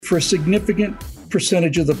for a significant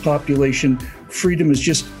percentage of the population, freedom is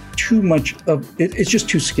just too much of it. It's just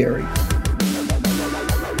too scary.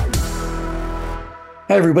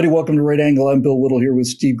 Hi, everybody. Welcome to Right Angle. I'm Bill Whittle here with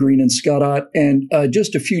Steve Green and Scott Ott. And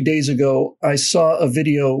just a few days ago, I saw a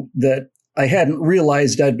video that I hadn't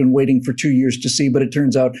realized I'd been waiting for 2 years to see, but it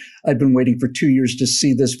turns out I'd been waiting for 2 years to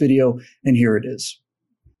see this video, and here it is.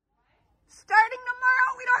 Starting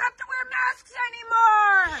tomorrow, we don't have to wear masks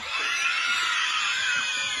anymore!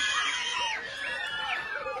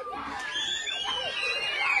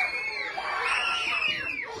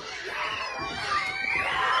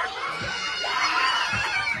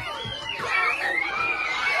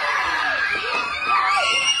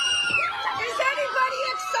 Is anybody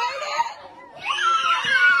excited?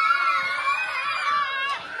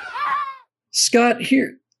 Scott,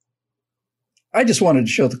 here, I just wanted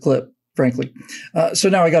to show the clip, frankly. So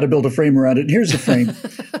now I got to build a frame around it. Here's the frame.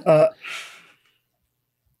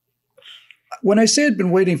 When I say I'd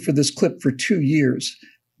been waiting for this clip for 2 years,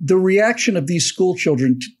 the reaction of these school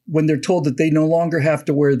children when they're told that they no longer have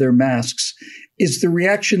to wear their masks is the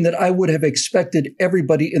reaction that I would have expected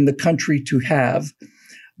everybody in the country to have,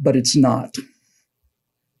 but it's not.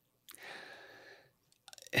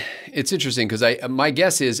 It's interesting because my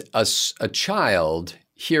guess is a child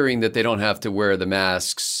hearing that they don't have to wear the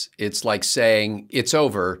masks, it's like saying, it's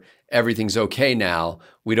over, everything's okay now,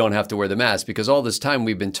 we don't have to wear the mask. Because all this time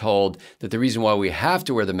we've been told that the reason why we have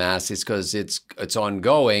to wear the mask is because it's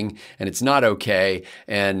ongoing and it's not okay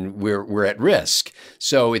and we're at risk.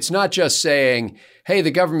 So it's not just saying, hey,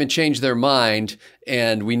 the government changed their mind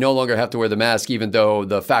and we no longer have to wear the mask, even though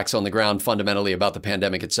the facts on the ground fundamentally about the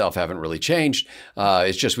pandemic itself haven't really changed.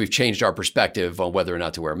 It's just we've changed our perspective on whether or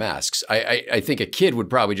not to wear masks. I think a kid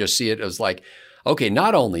would probably just see it as like, okay,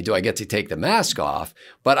 not only do I get to take the mask off,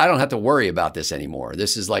 but I don't have to worry about this anymore.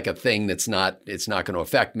 This is like a thing it's not going to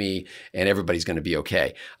affect me and everybody's going to be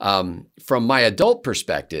okay. From my adult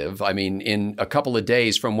perspective, I mean, in a couple of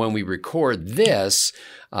days from when we record this,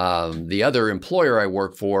 the other employer I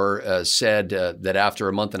work for said that after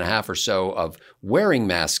a month and a half or so of wearing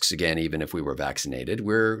masks again, even if we were vaccinated,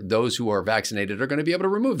 those who are vaccinated are going to be able to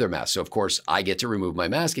remove their masks. So of course, I get to remove my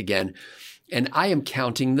mask again. And I am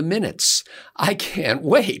counting the minutes. I can't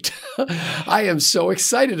wait. I am so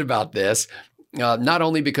excited about this. Not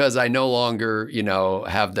only because I no longer,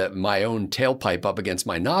 have my own tailpipe up against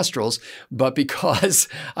my nostrils, but because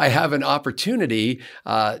I have an opportunity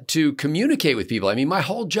to communicate with people. I mean, my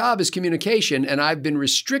whole job is communication, and I've been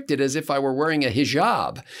restricted as if I were wearing a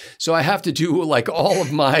hijab. So I have to do like all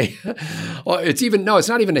of my. It's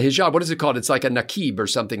not even a hijab. What is it called? It's like a naqib or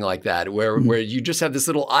something like that, where you just have this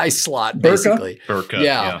little eye slot, basically. Burqa.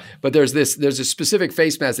 Yeah. But there's a specific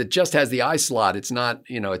face mask that just has the eye slot. It's not,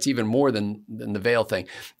 it's even more than the veil thing.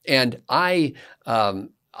 And I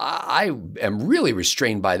am really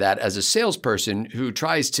restrained by that as a salesperson who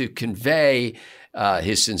tries to convey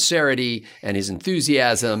his sincerity and his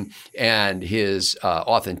enthusiasm and his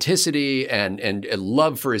authenticity and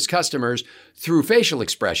love for his customers through facial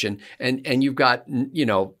expression. And you've got,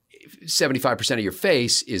 75% of your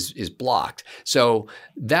face is blocked. So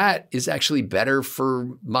that is actually better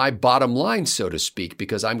for my bottom line, so to speak,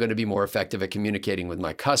 because I'm going to be more effective at communicating with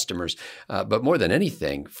my customers. But more than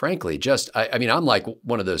anything, frankly, I'm like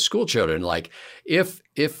one of those school children. Like if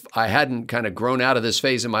I hadn't kind of grown out of this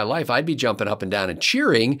phase in my life, I'd be jumping up and down and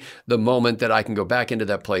cheering the moment that I can go back into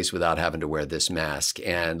that place without having to wear this mask.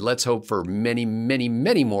 And let's hope for many, many,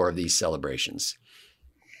 many more of these celebrations.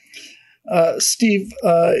 Steve,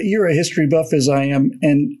 you're a history buff as I am,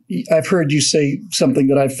 and I've heard you say something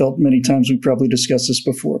that I've felt many times. We've probably discussed this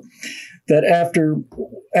before, that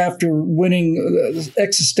after winning an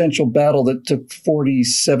existential battle that took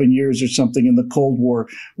 47 years or something in the Cold War,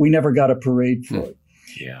 we never got a parade for it.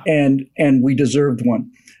 Yeah. And we deserved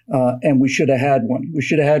one. And we should have had one. We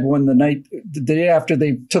should have had one the day after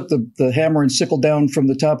they took the hammer and sickle down from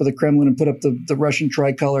the top of the Kremlin and put up the Russian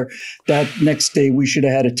tricolor. That next day, we should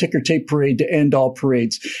have had a ticker tape parade to end all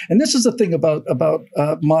parades. And this is the thing about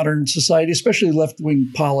modern society, especially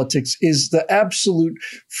left-wing politics, is the absolute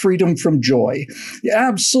freedom from joy.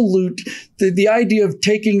 The idea of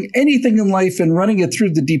taking anything in life and running it through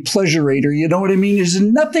the depleasurator, you know what I mean? There's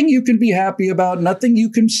nothing you can be happy about, nothing you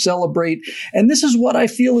can celebrate. And this is what I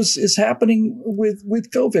feel is happening with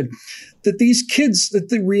COVID, that these kids, that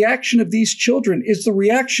the reaction of these children is the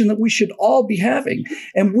reaction that we should all be having.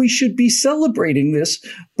 And we should be celebrating this,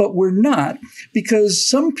 but we're not, because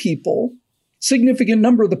some people, significant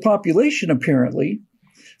number of the population apparently,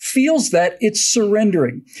 feels that it's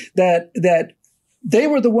surrendering, that They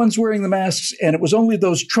were the ones wearing the masks, and it was only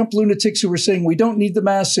those Trump lunatics who were saying we don't need the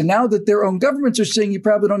masks. And now that their own governments are saying you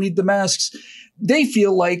probably don't need the masks, they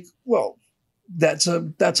feel like, well, that's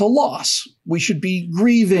a loss. We should be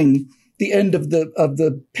grieving the end of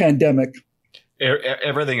the pandemic.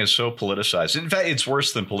 Everything is so politicized. In fact, it's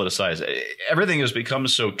worse than politicized. Everything has become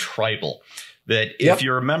so tribal that if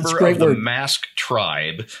you're a member of the mask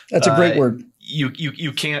tribe, that's a great word.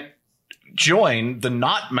 You can't join the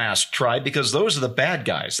not masked tribe because those are the bad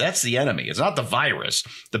guys. That's the enemy. It's not the virus.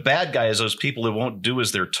 The bad guy is those people who won't do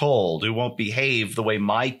as they're told, who won't behave the way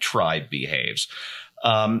my tribe behaves.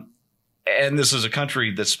 And this is a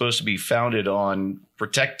country that's supposed to be founded on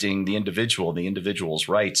protecting the individual, the individual's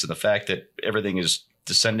rights, and the fact that everything is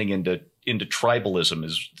descending into tribalism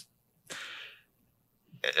is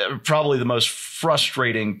probably the most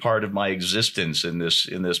frustrating part of my existence in this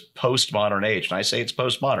postmodern age. And I say it's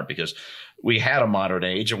postmodern because we had a modern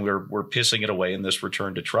age and we're pissing it away in this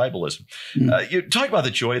return to tribalism. You talk about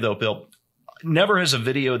the joy, though, Bill. Never has a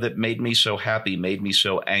video that made me so happy, made me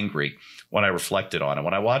so angry when I reflected on it.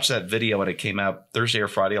 When I watched that video when it came out Thursday or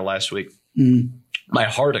Friday of last week, my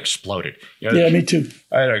heart exploded. Yeah, me too.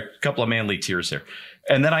 I had a couple of manly tears there.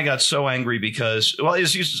 And then I got so angry because, well,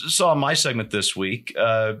 as you saw in my segment this week,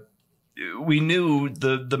 we knew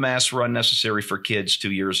the masks were unnecessary for kids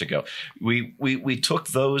 2 years ago. We took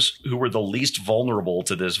those who were the least vulnerable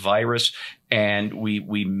to this virus and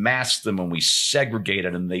we masked them and we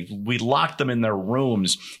segregated them. We locked them in their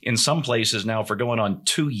rooms in some places now for going on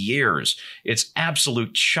 2 years. It's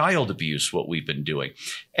absolute child abuse what we've been doing.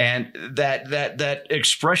 And that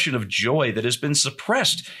expression of joy that has been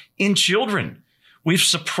suppressed in children. We've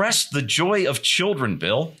suppressed the joy of children,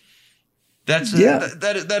 Bill.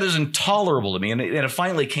 That is intolerable to me. And it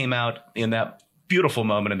finally came out in that beautiful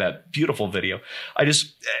moment, in that beautiful video. I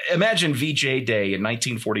just imagine VJ Day in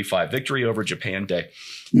 1945, Victory over Japan Day.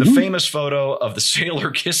 The famous photo of the sailor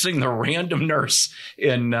kissing the random nurse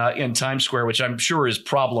in Times Square, which I'm sure is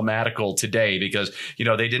problematical today because,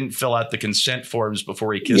 they didn't fill out the consent forms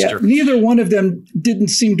before he kissed her. Neither one of them didn't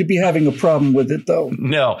seem to be having a problem with it, though.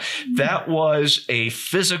 No, that was a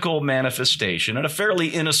physical manifestation, and a fairly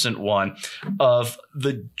innocent one, of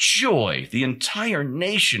the joy the entire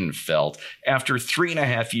nation felt after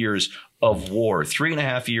 3.5 years of war,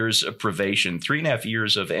 3.5 years of privation, 3.5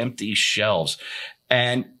 years of empty shelves.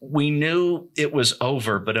 And we knew it was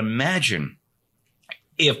over, but imagine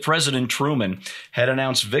if President Truman had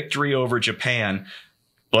announced victory over Japan,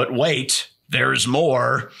 but wait, there's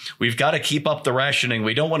more. We've got to keep up the rationing.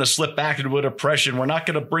 We don't want to slip back into a depression. We're not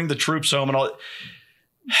going to bring the troops home and all.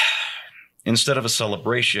 Instead of a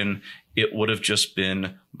celebration, it would have just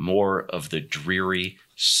been more of the dreary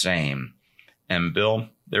same. And Bill,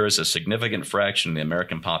 there is a significant fraction of the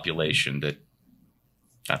American population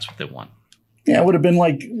that's what they want. Yeah, it would have been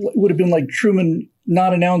like Truman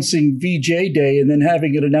not announcing VJ Day and then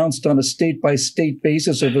having it announced on a state-by-state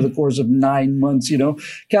basis over the course of 9 months.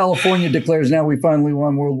 California declares now we finally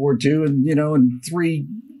won World War II, and 3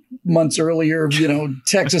 months earlier,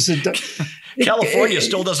 Texas had done. California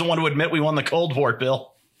still doesn't want to admit we won the Cold War,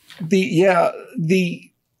 Bill. Because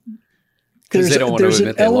they don't want to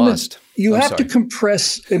admit they lost. You have to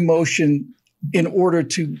compress emotion in order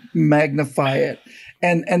to magnify it.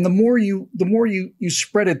 And the more you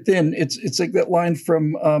spread it thin, it's like that line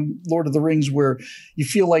from Lord of the Rings where you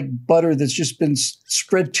feel like butter that's just been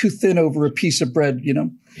spread too thin over a piece of bread. Yeah.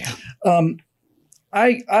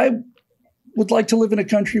 I would like to live in a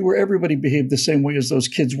country where everybody behaved the same way as those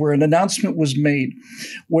kids, where an announcement was made,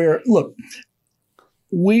 where look.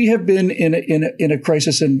 We have been in a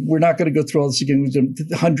crisis, and we're not going to go through all this again. We've done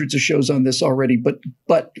hundreds of shows on this already, but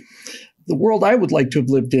the world I would like to have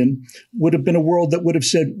lived in would have been a world that would have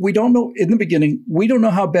said, we don't know in the beginning, we don't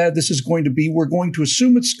know how bad this is going to be. We're going to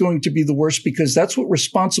assume it's going to be the worst because that's what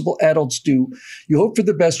responsible adults do. You hope for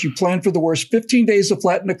the best. You plan for the worst. 15 days to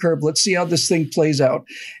flatten the curve. Let's see how this thing plays out.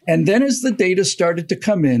 And then as the data started to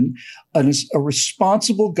come in, a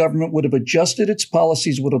responsible government would have adjusted its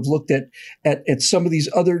policies, would have looked at some of these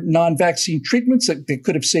other non-vaccine treatments that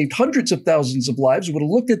could have saved hundreds of thousands of lives, would have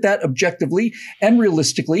looked at that objectively and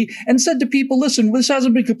realistically and said to people, listen, this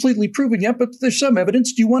hasn't been completely proven yet, but there's some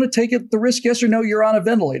evidence. Do you want to take the risk? Yes or no? You're on a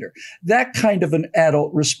ventilator. That kind of an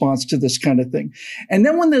adult response to this kind of thing. And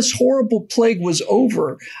then when this horrible plague was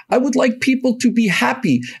over, I would like people to be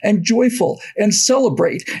happy and joyful and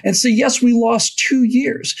celebrate and say, yes, we lost 2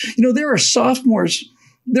 years. There are sophomores.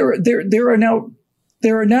 There are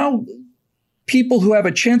now people who have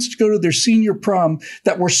a chance to go to their senior prom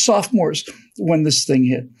that were sophomores when this thing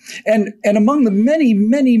hit. And among the many,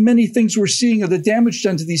 many, many things we're seeing of the damage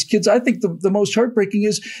done to these kids, I think the most heartbreaking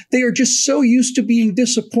is they are just so used to being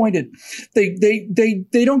disappointed. They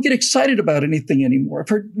don't get excited about anything anymore. I've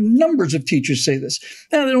heard numbers of teachers say this.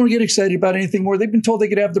 Now they don't get excited about anything more. They've been told they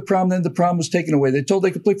could have the prom, then the prom was taken away. They're told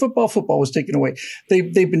they could play football, football was taken away.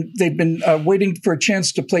 They've been waiting for a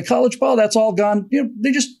chance to play college ball. That's all gone. You know,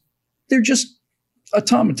 they're just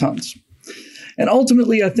automatons. And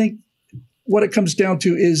ultimately, I think what it comes down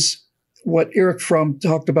to is what Erich Fromm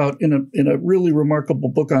talked about in a really remarkable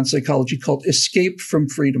book on psychology called Escape from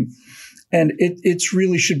Freedom. And it's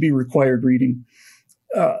really should be required reading.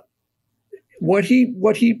 What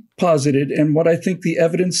he posited and what I think the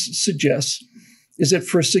evidence suggests is that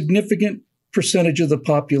for a significant percentage of the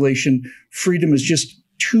population, freedom is just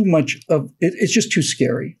too much of it. It's just too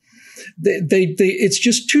scary. It's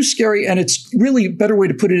just too scary. And it's really a better way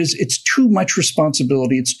to put it is it's too much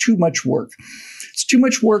responsibility. It's too much work. It's too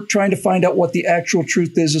much work trying to find out what the actual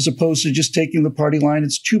truth is as opposed to just taking the party line.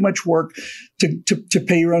 It's too much work to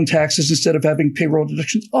pay your own taxes instead of having payroll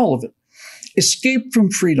deductions, all of it. Escape from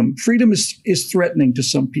freedom. Freedom is threatening to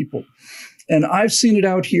some people. And I've seen it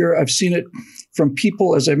out here. I've seen it from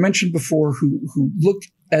people, as I mentioned before, who look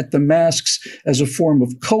at the masks as a form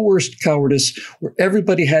of coerced cowardice where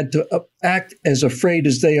everybody had to act as afraid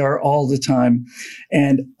as they are all the time.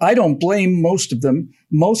 And I don't blame most of them.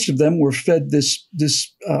 Most of them were fed this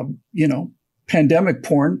pandemic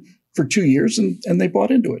porn for 2 years and they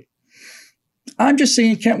bought into it. I'm just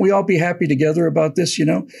saying, can't we all be happy together about this? You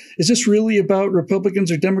know, is this really about Republicans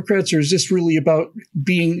or Democrats, or is this really about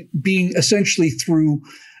being essentially through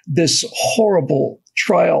this horrible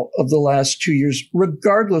trial of the last 2 years,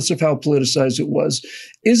 regardless of how politicized it was?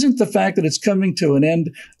 Isn't the fact that it's coming to an end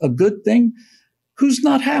a good thing? Who's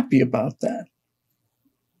not happy about that?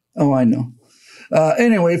 Oh, I know.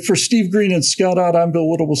 Anyway, for Steve Green and Scott Ott, I'm Bill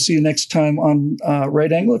Whittle. We'll see you next time on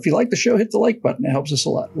Right Angle. If you like the show, hit the like button. It helps us a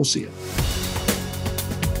lot. We'll see you.